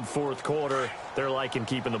the lead fourth quarter, they're liking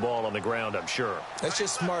keeping the ball on the ground, I'm sure. That's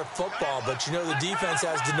just smart football, but you know the defense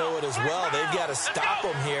has to know it as well. They've got to stop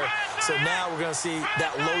them here. So now we're going to see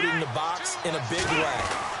that loading the box in a big way.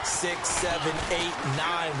 6, 7, 8,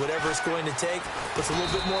 9, whatever it's going to take, puts a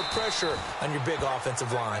little bit more pressure on your big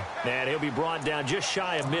offensive line. And he'll be brought down just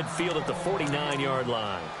shy of midfield at the 49-yard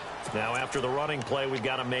line. Now, after the running play, we've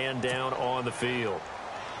got a man down on the field.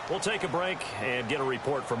 We'll take a break and get a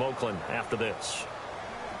report from Oakland after this.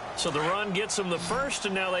 So the run gets them the first,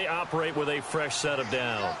 and now they operate with a fresh set of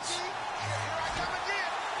downs.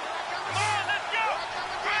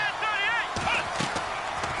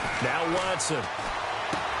 Now Watson.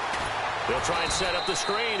 They'll try and set up the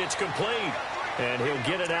screen. It's complete. And he'll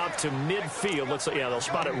get it out to midfield. They'll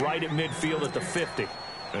spot it right at midfield at the 50.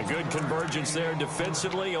 A good convergence there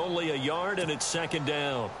defensively, only a yard, and it's 2nd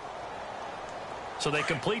down. So they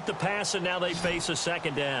complete the pass, and now they face a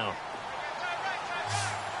 2nd down.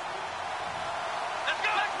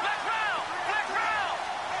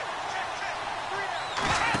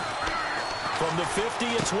 From the 50,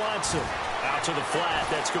 it's Watson. Out to the flat.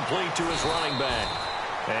 That's complete to his running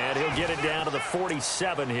back. And he'll get it down to the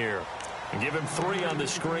 47 here. And give him 3 on the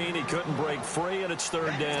screen. He couldn't break free, and it's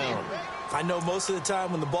 3rd down. I know most of the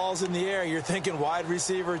time when the ball's in the air, you're thinking wide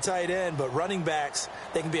receiver, tight end, but running backs,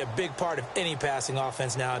 they can be a big part of any passing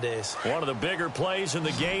offense nowadays. One of the bigger plays in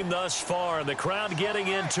the game thus far, and the crowd getting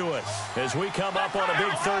into it as we come up on a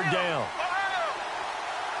big 3rd down.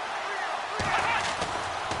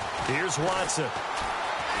 Here's Watson.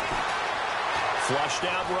 Flushed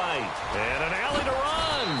out right, and an alley to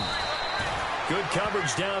run. Good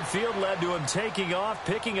coverage downfield led to him taking off,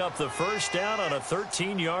 picking up the first down on a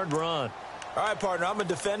 13-yard run. All right, partner, I'm a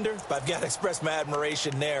defender, but I've got to express my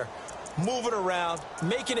admiration there. Moving around,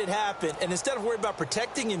 making it happen, and instead of worrying about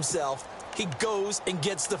protecting himself, he goes and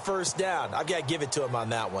gets the first down. I've got to give it to him on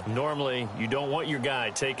that one. Normally, you don't want your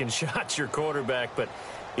guy taking shots, your quarterback, but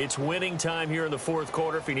it's winning time here in the fourth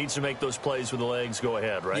quarter. If he needs to make those plays with the legs, go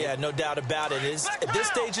ahead, right? Yeah, no doubt about it. At this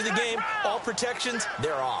stage of the game, all protections,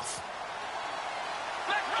 they're off.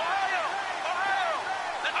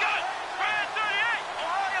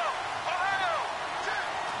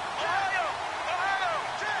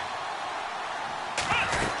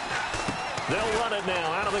 They'll run it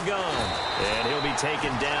now out of the gun. And he'll be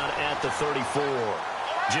taken down at the 34.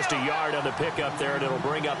 Just a yard on the pickup there, and it'll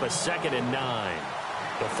bring up a 2nd and 9.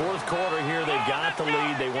 The fourth quarter here, they've got the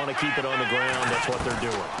lead. They want to keep it on the ground. That's what they're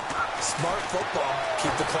doing. Smart football.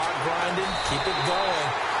 Keep the clock grinding. Keep it going.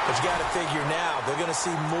 But you got to figure now, they're going to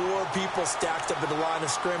see more people stacked up at the line of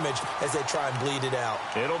scrimmage as they try and bleed it out.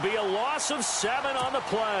 It'll be a loss of 7 on the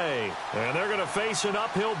play. And they're going to face an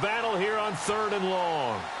uphill battle here on 3rd and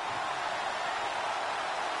long.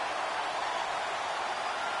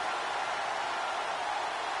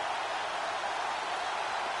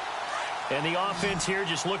 And the offense here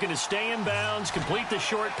just looking to stay in bounds, complete the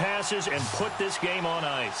short passes, and put this game on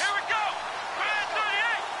ice. Here we go.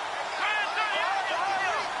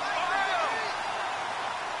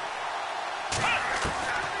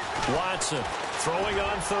 Watson throwing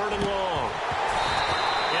on 3rd and long.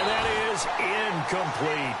 And that is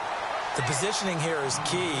incomplete. The positioning here is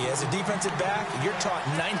key. As a defensive back, you're taught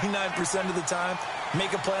 99% of the time,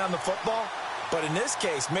 make a play on the football. But in this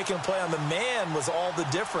case, making a play on the man was all the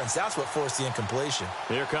difference. That's what forced the incompletion.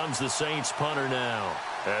 Here comes the Saints punter now,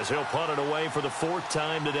 as he'll punt it away for the 4th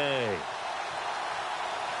time today.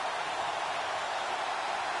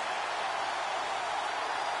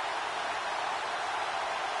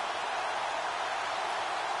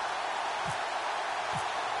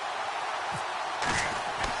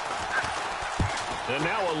 And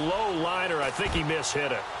now a low liner. I think he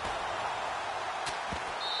mishit it.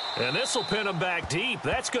 And this will pin him back deep.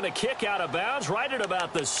 That's going to kick out of bounds right at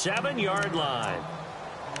about the 7-yard line.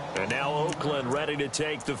 And now Oakland ready to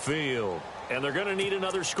take the field. And they're going to need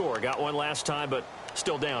another score. Got one last time, but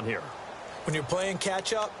still down here. When you're playing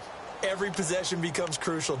catch-up, every possession becomes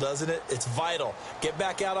crucial, doesn't it? It's vital. Get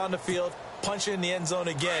back out on the field, punch it in the end zone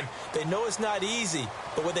again. They know it's not easy,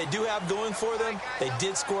 but what they do have going for them, they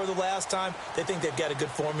did score the last time. They think they've got a good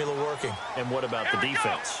formula working. And what about the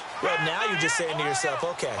defense? Well, now you're just saying to yourself,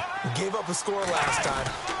 okay, we gave up a score last time.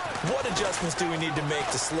 What adjustments do we need to make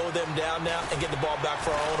to slow them down now and get the ball back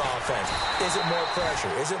for our own offense? Is it more pressure?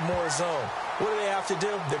 Is it more zone? What do they have to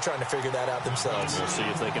do? They're trying to figure that out themselves. We'll see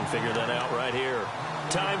if they can figure that out right here.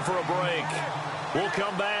 Time for a break. We'll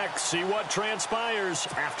come back, see what transpires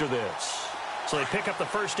after this. So they pick up the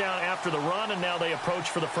first down after the run, and now they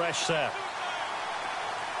approach for the fresh set.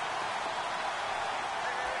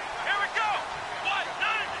 Here we go.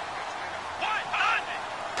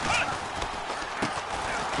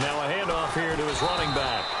 Now a handoff here to his running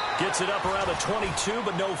back. Gets it up around the 22,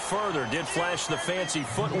 but no further. Did flash the fancy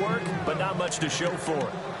footwork, but not much to show for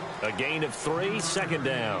it. A gain of 3, 2nd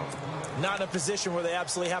down. Not in a position where they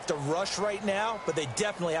absolutely have to rush right now, but they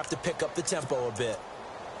definitely have to pick up the tempo a bit.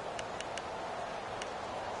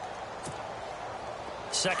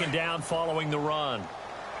 2nd down following the run.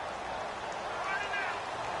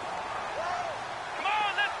 Come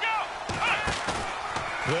on, let's go.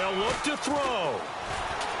 They'll look to throw.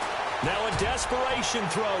 Now a desperation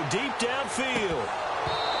throw deep downfield.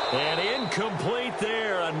 And incomplete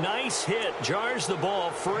there. A nice hit. Jars the ball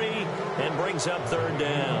free and brings up 3rd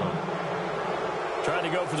down. Trying to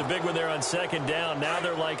go for the big one there on 2nd down. Now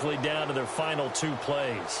they're likely down to their final 2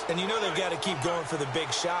 plays. And you know they've got to keep going for the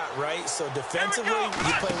big shot, right? So defensively,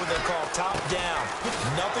 you play what they call top down.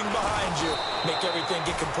 Nothing behind you. Make everything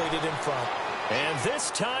get completed in front. And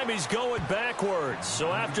this time he's going backwards.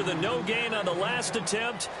 So after the no gain on the last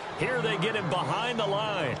attempt, here they get him behind the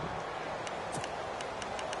line.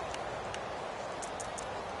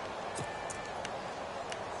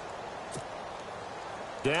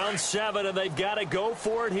 Down 7, and they've got to go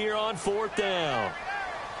for it here on 4th down.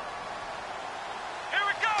 Here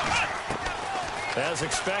we go. As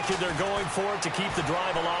expected, they're going for it to keep the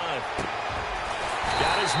drive alive.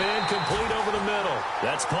 Got his man complete over the middle.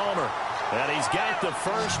 That's Palmer. And he's got the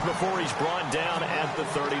first before he's brought down at the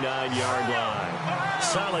 39-yard line.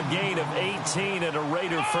 Solid gain of 18 and a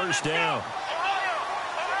Raider first down.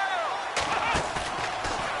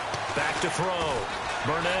 Back to throw.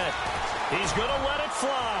 Burnett. He's going to let it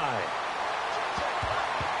fly.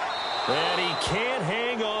 And he can't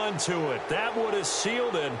hang on to it. That would have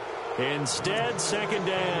sealed it. Instead, 2nd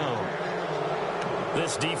down.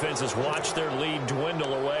 This defense has watched their lead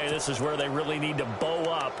dwindle away. This is where they really need to bow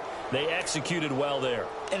up. They executed well there.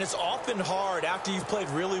 And it's often hard after you've played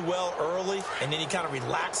really well early and then you kind of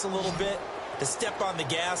relax a little bit to step on the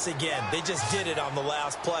gas again. They just did it on the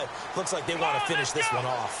last play. Looks like they want to finish this one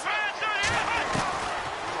off.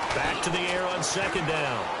 Back to the air on 2nd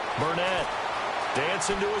down. Burnett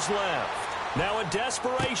dancing to his left. Now a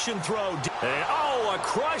desperation throw. And, oh, a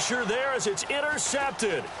crusher there as it's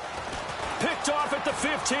intercepted. Picked off at the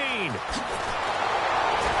 15.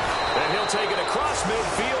 And he'll take it across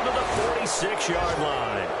midfield to the 46-yard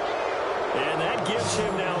line. And that gives gives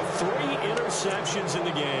him now 3 interceptions in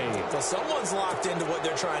the game. So someone's locked into what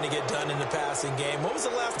they're trying to get done in the passing game. When was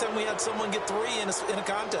the last time we had someone get 3 in a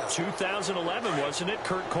contest? 2011, wasn't it?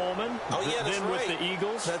 Kurt Coleman. Oh, yeah, that's then right. with the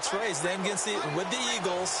Eagles. That's right. Then with the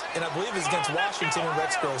Eagles, and I believe it's against Washington and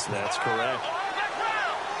Rex Grossman. That's correct.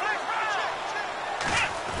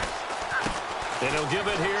 And he'll give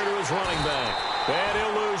it here to his running back. And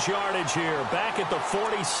he'll lose yardage here. Back at the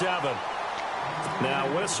 47.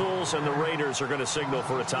 Now whistles, and the Raiders are going to signal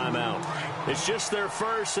for a timeout. It's just their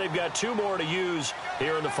first. They've got 2 more to use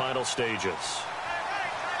here in the final stages.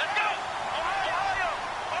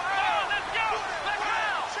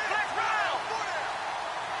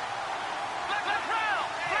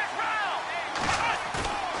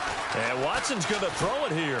 And Watson's going to throw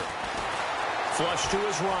it here. Flush to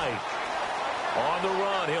his right. On the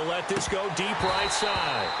run, he'll let this go deep right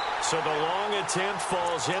side. So the long attempt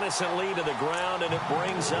falls innocently to the ground, and it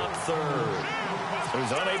brings up third. He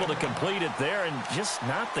was unable to complete it there, and just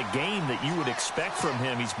not the game that you would expect from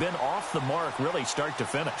him. He's been off the mark really start to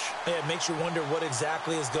finish. Yeah, it makes you wonder what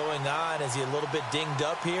exactly is going on. Is he a little bit dinged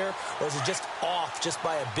up here, or is it just off just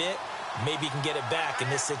by a bit? Maybe he can get it back in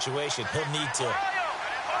this situation. He'll need to.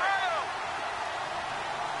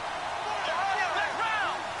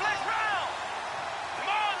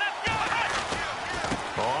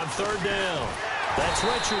 On third down, that's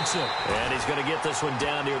Richardson. And he's going to get this one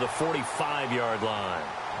down near the 45-yard line.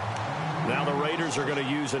 Now the Raiders are going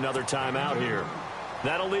to use another timeout here.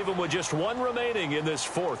 That'll leave them with just 1 remaining in this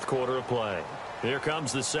 4th quarter of play. Here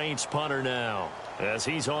comes the Saints punter now, as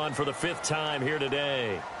he's on for the 5th time here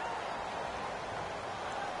today.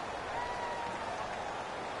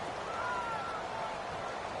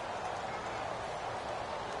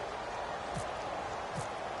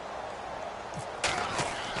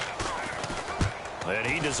 And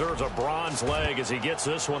he deserves a bronze leg as he gets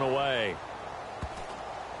this one away.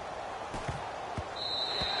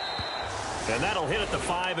 And that'll hit at the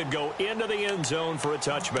 5 and go into the end zone for a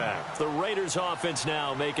touchback. The Raiders offense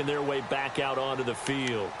now making their way back out onto the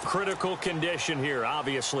field. Critical condition here,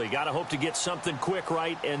 obviously. Got to hope to get something quick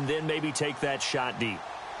right and then maybe take that shot deep.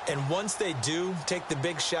 And once they do take the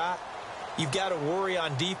big shot, you've got to worry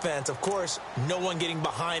on defense. Of course, no one getting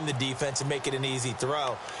behind the defense and make it an easy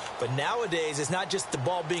throw. But nowadays, it's not just the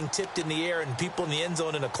ball being tipped in the air and people in the end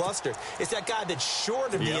zone in a cluster. It's that guy that's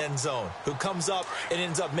short of the end zone who comes up and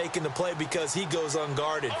ends up making the play because he goes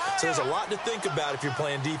unguarded. So there's a lot to think about if you're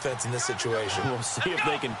playing defense in this situation. We'll see if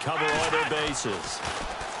they can cover all their bases.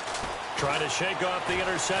 Trying to shake off the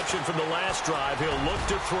interception from the last drive. He'll look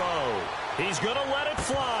to throw. He's going to let it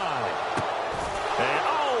fly.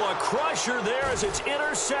 And, a crusher there as it's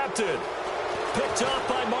intercepted. Picked up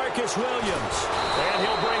by Marcus Williams. And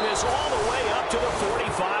he'll bring this all the way up to the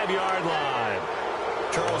 45-yard line.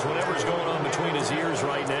 Charles, whatever's going on between his ears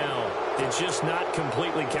right now, it's just not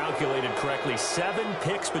completely calculated correctly. 7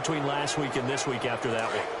 picks between last week and this week after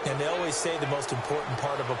that one. And they always say the most important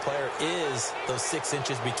part of a player is those 6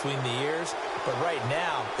 inches between the ears. But right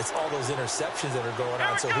now, it's all those interceptions that are going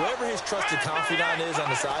on. So whoever his trusted confidant is on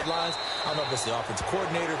the sidelines, I don't know if it's the offensive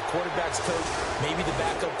coordinator, the quarterback's coach, maybe the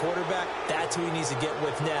backup quarterback, that's who he needs to get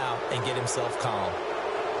with now and get himself calm.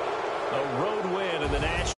 A road win in the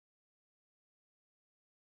National.